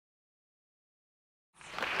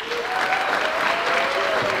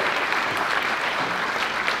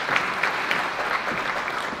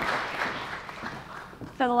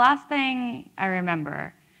So the last thing I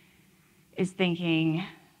remember is thinking,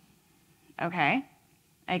 okay,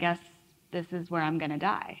 I guess this is where I'm going to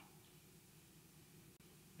die.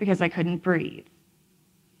 Because I couldn't breathe.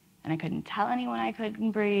 And I couldn't tell anyone I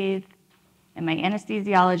couldn't breathe. And my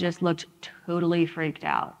anesthesiologist looked totally freaked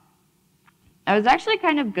out. I was actually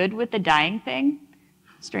kind of good with the dying thing.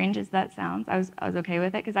 Strange as that sounds. I was okay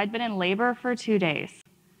with it because I'd been in labor for 2 days.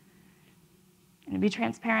 And to be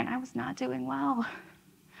transparent, I was not doing well.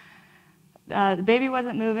 The baby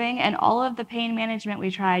wasn't moving, and all of the pain management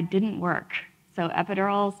we tried didn't work. So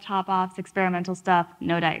epidurals, top-offs, experimental stuff,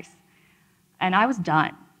 no dice. And I was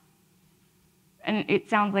done. And it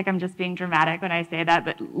sounds like I'm just being dramatic when I say that,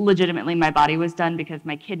 but legitimately my body was done because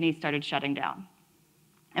my kidneys started shutting down.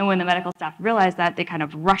 And when the medical staff realized that, they kind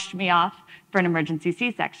of rushed me off for an emergency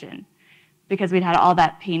C-section. Because we'd had all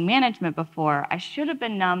that pain management before, I should have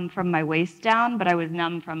been numb from my waist down, but I was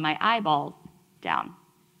numb from my eyeballs down.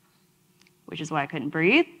 Which is why I couldn't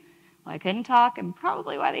breathe, why I couldn't talk, and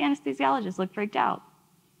probably why the anesthesiologist looked freaked out.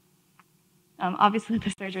 Obviously the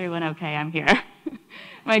surgery went okay, I'm here.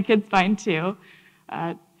 My kid's fine too.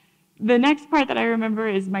 The next part that I remember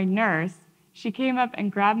is my nurse. She came up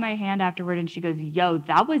and grabbed my hand afterward and she goes, "Yo,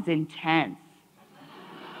 that was intense.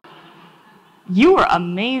 You were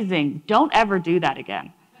amazing. Don't ever do that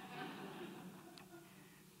again."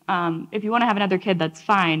 If you want to have another kid, that's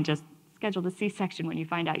fine. Just schedule the C-section when you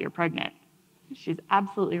find out you're pregnant. She's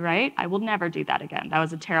absolutely right. I will never do that again. That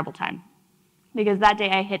was a terrible time. Because that day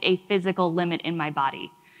I hit a physical limit in my body.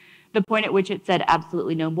 The point at which it said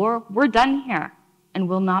absolutely no more, we're done here, and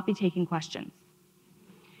we'll not be taking questions.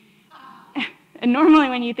 And normally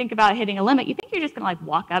when you think about hitting a limit, you think you're just going to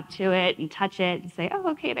walk up to it and touch it and say,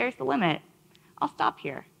 oh, okay, there's the limit. I'll stop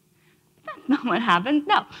here. But that's not what happens.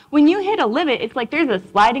 No, when you hit a limit, it's like there's a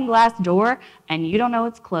sliding glass door and you don't know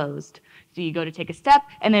it's closed. So you go to take a step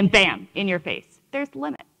and then bam, in your face. There's the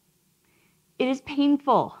limit. It is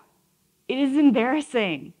painful. It is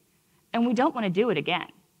embarrassing. And we don't want to do it again.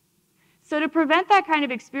 So to prevent that kind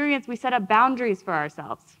of experience, we set up boundaries for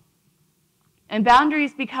ourselves. And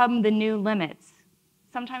boundaries become the new limits.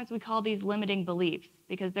 Sometimes we call these limiting beliefs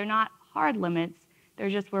because they're not hard limits. They're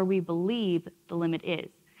just where we believe the limit is.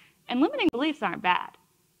 And limiting beliefs aren't bad,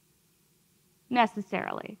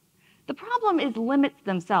 necessarily. The problem is limits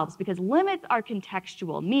themselves, because limits are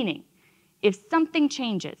contextual, meaning if something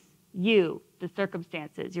changes, you, the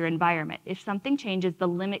circumstances, your environment, if something changes, the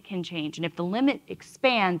limit can change. And if the limit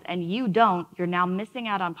expands and you don't, you're now missing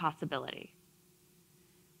out on possibility.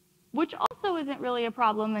 Which also isn't really a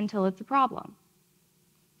problem until it's a problem.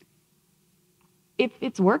 If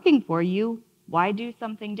it's working for you, why do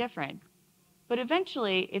something different? But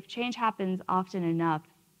eventually, if change happens often enough,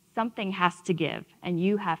 something has to give, and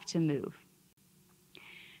you have to move.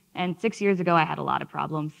 And 6 years ago, I had a lot of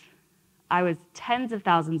problems. I was tens of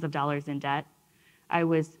thousands of dollars in debt. I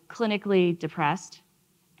was clinically depressed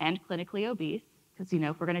and clinically obese, because,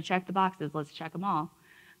 if we're going to check the boxes, let's check them all.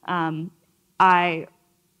 I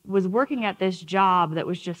was working at this job that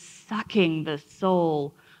was just sucking the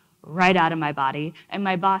soul right out of my body, and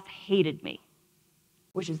my boss hated me,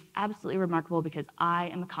 which is absolutely remarkable because I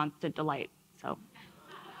am a constant delight. So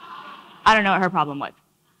I don't know what her problem was.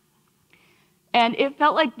 And it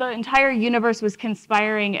felt like the entire universe was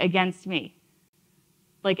conspiring against me.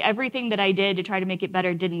 Like everything that I did to try to make it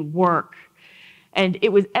better didn't work. And it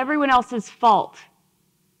was everyone else's fault,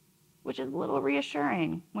 which is a little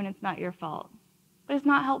reassuring when it's not your fault. But it's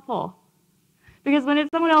not helpful. Because when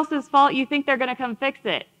it's someone else's fault, you think they're going to come fix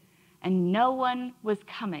it. And no one was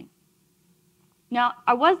coming. Now,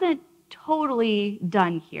 I wasn't totally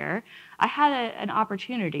done here. I had an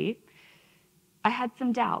opportunity. I had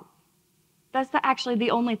some doubt. That's actually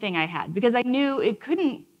the only thing I had, because I knew it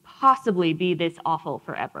couldn't possibly be this awful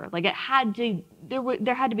forever. Like there had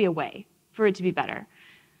to be a way for it to be better.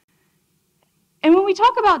 And when we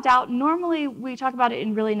talk about doubt, normally we talk about it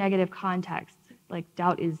in really negative contexts. Like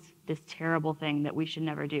doubt is this terrible thing that we should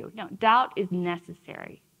never do. No, doubt is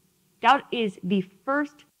necessary. Doubt is the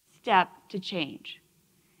first step to change.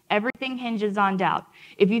 Everything hinges on doubt.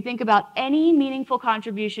 If you think about any meaningful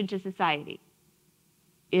contribution to society,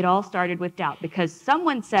 it all started with doubt because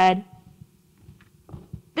someone said,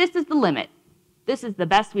 this is the limit. This is the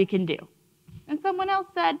best we can do. And someone else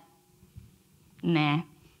said, nah,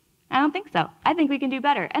 I don't think so. I think we can do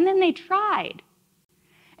better. And then they tried.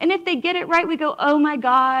 And if they get it right, we go, oh my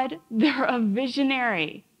God, they're a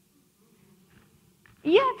visionary.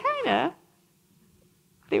 Yeah, kind of.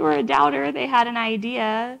 They were a doubter, they had an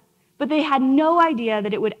idea, but they had no idea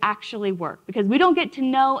that it would actually work, because we don't get to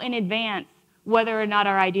know in advance whether or not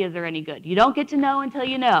our ideas are any good. You don't get to know until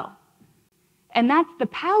you know. And that's the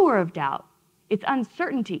power of doubt. It's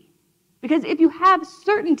uncertainty. Because if you have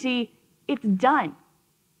certainty, it's done.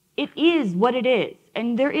 It is what it is,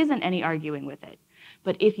 and there isn't any arguing with it.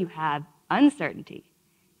 But if you have uncertainty,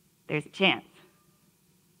 there's a chance.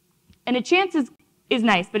 And a chance is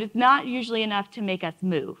nice, but it's not usually enough to make us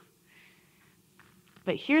move.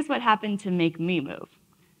 But here's what happened to make me move.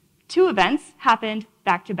 2 events happened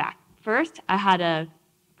back to back. First, I had a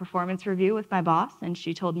performance review with my boss, and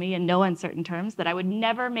she told me in no uncertain terms that I would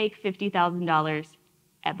never make $50,000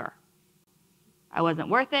 ever. I wasn't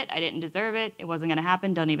worth it. I didn't deserve it. It wasn't going to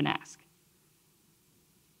happen. Don't even ask.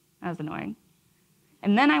 That was annoying.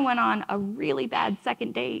 And then I went on a really bad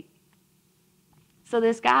second date. So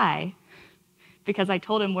this guy, because I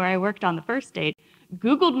told him where I worked on the first date,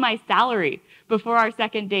 Googled my salary before our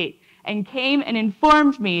second date and came and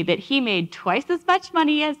informed me that he made twice as much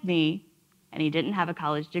money as me and he didn't have a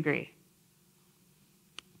college degree.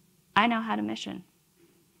 I now had a mission.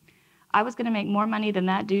 I was going to make more money than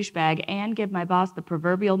that douchebag and give my boss the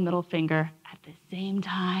proverbial middle finger at the same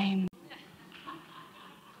time.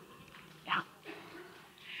 Yeah.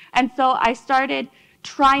 And so I started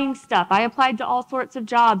trying stuff. I applied to all sorts of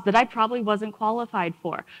jobs that I probably wasn't qualified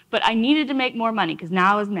for, but I needed to make more money because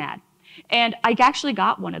now I was mad. And I actually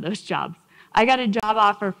got one of those jobs. I got a job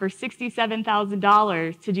offer for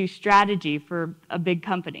 $67,000 to do strategy for a big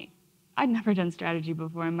company. I'd never done strategy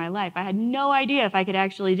before in my life. I had no idea if I could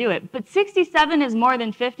actually do it. But 67 is more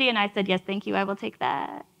than 50, and I said, yes, thank you, I will take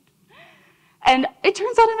that. And it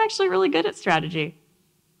turns out I'm actually really good at strategy.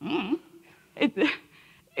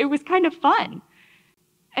 It was kind of fun.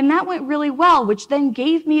 And that went really well, which then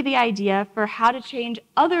gave me the idea for how to change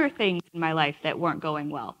other things in my life that weren't going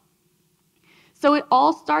well. So it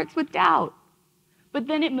all starts with doubt, but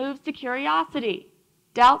then it moves to curiosity.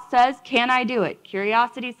 Doubt says, can I do it?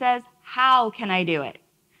 Curiosity says, how can I do it?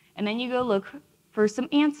 And then you go look for some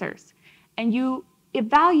answers, and you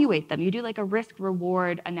evaluate them. You do like a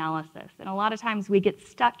risk-reward analysis. And a lot of times we get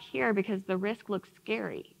stuck here because the risk looks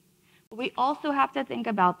scary. But we also have to think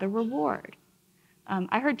about the reward.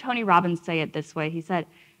 I heard Tony Robbins say it this way. He said,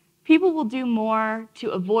 people will do more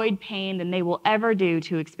to avoid pain than they will ever do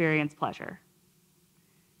to experience pleasure.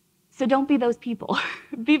 So don't be those people.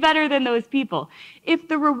 Be better than those people. If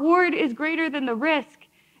the reward is greater than the risk,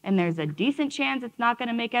 and there's a decent chance it's not going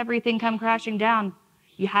to make everything come crashing down,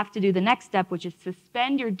 you have to do the next step, which is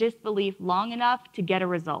suspend your disbelief long enough to get a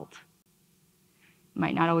result. It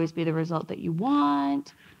might not always be the result that you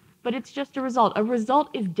want, but it's just a result. A result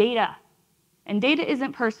is data, and data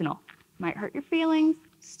isn't personal. It might hurt your feelings,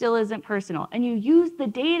 still isn't personal. And you use the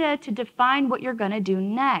data to define what you're going to do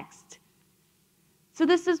next. So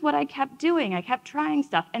this is what I kept doing. I kept trying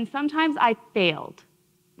stuff, and sometimes I failed,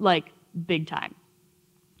 like big time.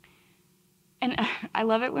 And I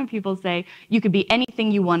love it when people say, you could be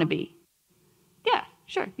anything you want to be. Yeah,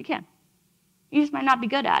 sure, you can. You just might not be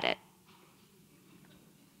good at it.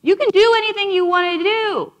 You can do anything you want to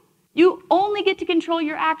do. You only get to control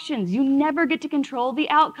your actions. You never get to control the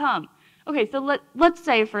outcome. Okay, so let's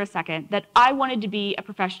say for a second that I wanted to be a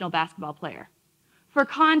professional basketball player. For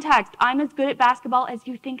context, I'm as good at basketball as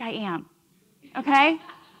you think I am, okay?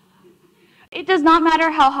 It does not matter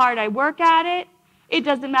how hard I work at it. It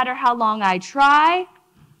doesn't matter how long I try.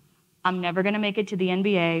 I'm never going to make it to the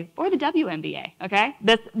NBA or the WNBA, okay?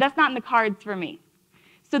 That's not in the cards for me.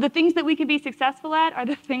 So the things that we can be successful at are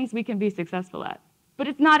the things we can be successful at. But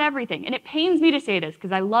it's not everything. And it pains me to say this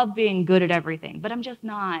because I love being good at everything, but I'm just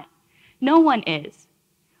not. No one is.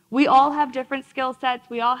 We all have different skill sets.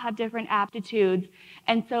 We all have different aptitudes.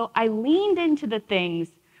 And so I leaned into the things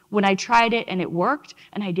when I tried it and it worked,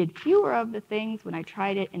 and I did fewer of the things when I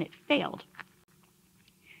tried it and it failed.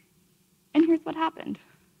 And here's what happened.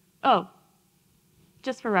 Oh,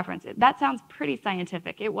 just for reference, that sounds pretty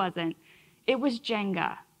scientific. It wasn't. It was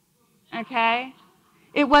Jenga, okay?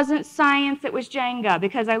 It wasn't science, it was Jenga,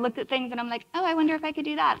 because I looked at things and I'm like, oh, I wonder if I could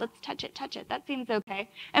do that. Let's touch it. That seems okay.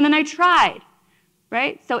 And then I tried.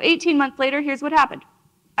 Right? So 18 months later, here's what happened.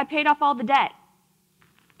 I paid off all the debt.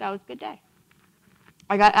 That was a good day.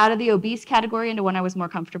 I got out of the obese category into one I was more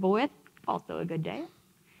comfortable with. Also a good day.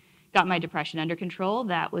 Got my depression under control.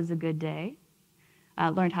 That was a good day.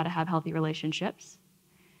 Learned how to have healthy relationships.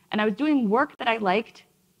 And I was doing work that I liked,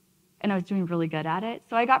 and I was doing really good at it.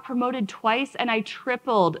 So I got promoted twice, and I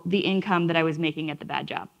tripled the income that I was making at the bad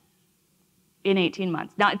job in 18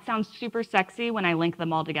 months. Now, it sounds super sexy when I link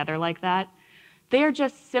them all together like that. They are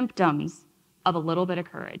just symptoms of a little bit of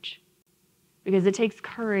courage, because it takes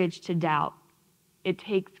courage to doubt. It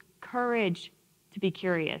takes courage to be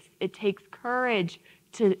curious. It takes courage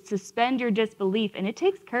to suspend your disbelief, and it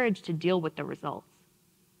takes courage to deal with the results.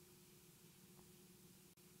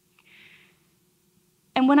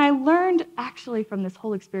 And when I learned actually from this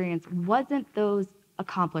whole experience wasn't those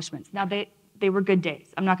accomplishments. Now, they were good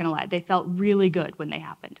days. I'm not going to lie. They felt really good when they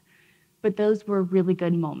happened. But those were really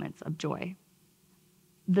good moments of joy.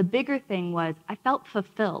 The bigger thing was I felt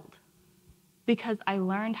fulfilled because I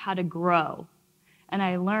learned how to grow and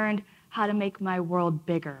I learned how to make my world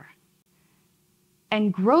bigger.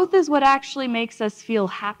 And growth is what actually makes us feel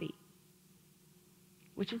happy,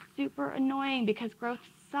 which is super annoying because growth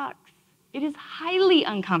sucks. It is highly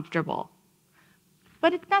uncomfortable,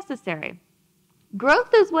 but it's necessary. Growth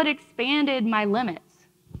is what expanded my limits,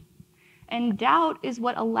 and doubt is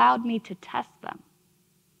what allowed me to test them.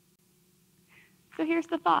 So here's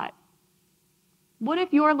the thought. What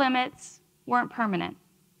if your limits weren't permanent?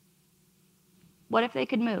 What if they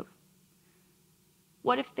could move?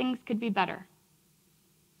 What if things could be better?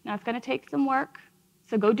 Now, it's going to take some work,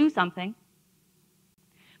 so go do something.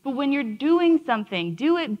 But when you're doing something,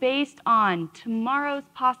 do it based on tomorrow's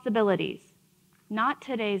possibilities, not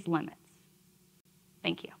today's limits.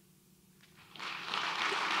 Thank you.